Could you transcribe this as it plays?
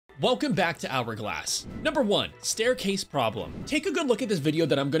Welcome back to Hourglass. Number 1, staircase problem. Take a good look at this video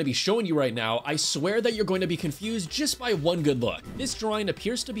that I'm going to be showing you right now. I swear that you're going to be confused just by one good look. This drawing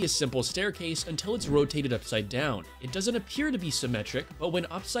appears to be a simple staircase until it's rotated upside down. It doesn't appear to be symmetric, but when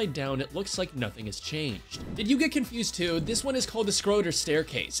upside down, it looks like nothing has changed. Did you get confused too? This one is called the Schroeder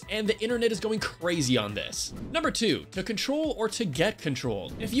staircase, and the internet is going crazy on this. Number 2, to control or to get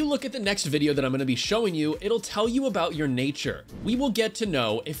controlled. If you look at the next video that I'm going to be showing you, it'll tell you about your nature. We will get to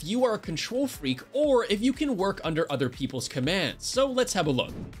know if you are a control freak or if you can work under other people's commands. So let's have a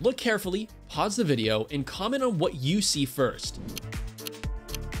look. Look carefully, pause the video, and comment on what you see first.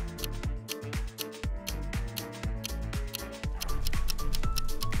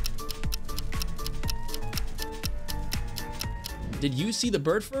 Did you see the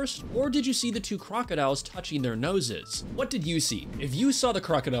bird first, or did you see the two crocodiles touching their noses? What did you see? If you saw the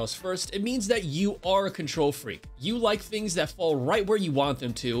crocodiles first, it means that you are a control freak. You like things that fall right where you want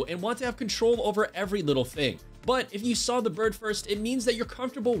them to and want to have control over every little thing. But if you saw the bird first, it means that you're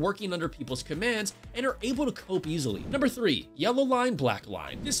comfortable working under people's commands and are able to cope easily. Number 3, yellow line, black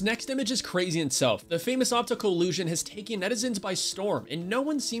line. This next image is crazy in itself. The famous optical illusion has taken netizens by storm, and no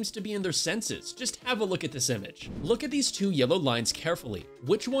one seems to be in their senses. Just have a look at this image. Look at these two yellow lines carefully.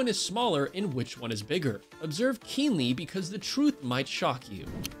 Which one is smaller and which one is bigger? Observe keenly because the truth might shock you.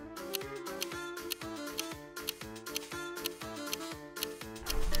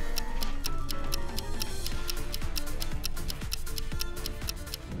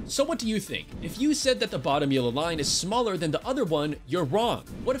 So what do you think? If you said that the bottom yellow line is smaller than the other one, you're wrong.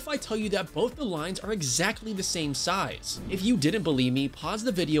 What if I tell you that both the lines are exactly the same size? If you didn't believe me, pause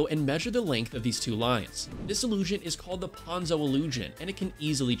the video and measure the length of these two lines. This illusion is called the Ponzo illusion, and it can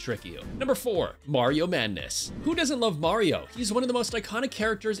easily trick you. Number 4, Mario madness. Who doesn't love Mario? He's one of the most iconic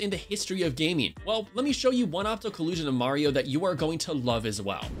characters in the history of gaming. Well, let me show you one optical illusion of Mario that you are going to love as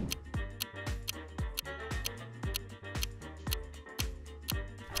well.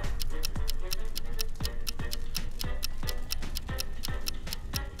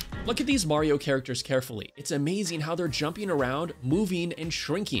 Look at these Mario characters carefully. It's amazing how they're jumping around, moving, and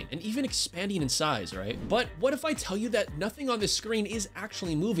shrinking, and even expanding in size, right? But what if I tell you that nothing on this screen is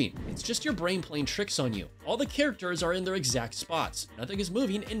actually moving? It's just your brain playing tricks on you. All the characters are in their exact spots. Nothing is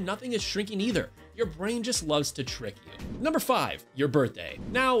moving and nothing is shrinking either. Your brain just loves to trick you. Number 5, your birthday.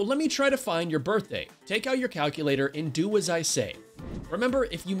 Now, let me try to find your birthday. Take out your calculator and do as I say. Remember,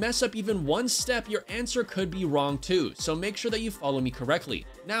 if you mess up even one step, your answer could be wrong too, so make sure that you follow me correctly.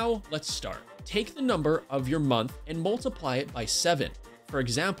 Now, let's start. Take the number of your month and multiply it by 7. For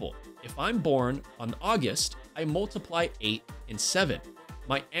example, if I'm born on August, I multiply 8 and 7.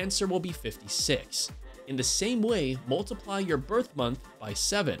 My answer will be 56. In the same way, multiply your birth month by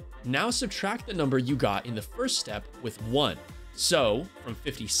 7. Now subtract the number you got in the first step with 1. So, from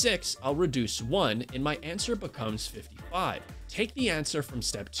 56, I'll reduce 1 and my answer becomes 55. Take the answer from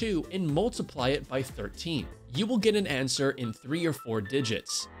step 2 and multiply it by 13. You will get an answer in 3 or 4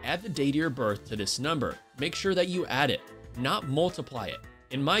 digits. Add the date of your birth to this number. Make sure that you add it, not multiply it.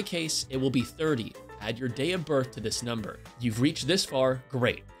 In my case, it will be 30. Add your day of birth to this number. You've reached this far,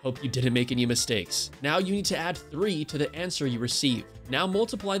 great. Hope you didn't make any mistakes. Now you need to add 3 to the answer you received. Now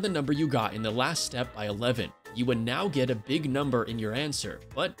multiply the number you got in the last step by 11. You would now get a big number in your answer,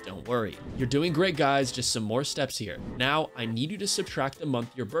 but don't worry. You're doing great, guys, just some more steps here. Now, I need you to subtract the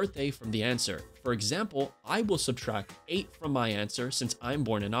month of your birthday from the answer. For example, I will subtract 8 from my answer since I'm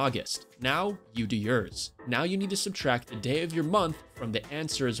born in August. Now, you do yours. Now you need to subtract the day of your month from the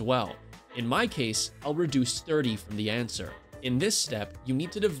answer as well. In my case, I'll reduce 30 from the answer. In this step, you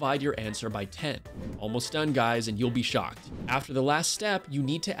need to divide your answer by 10. Almost done, guys, and you'll be shocked. After the last step, you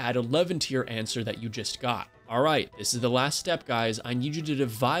need to add 11 to your answer that you just got. All right, this is the last step, guys. I need you to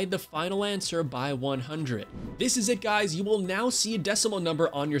divide the final answer by 100. This is it, guys. You will now see a decimal number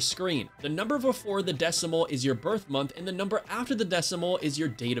on your screen. The number before the decimal is your birth month, and the number after the decimal is your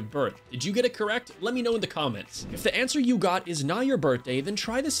date of birth. Did you get it correct? Let me know in the comments. If the answer you got is not your birthday, then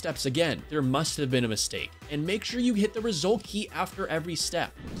try the steps again. There must have been a mistake. And make sure you hit the result key after every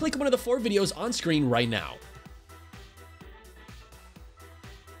step. Click one of the 4 videos on screen right now.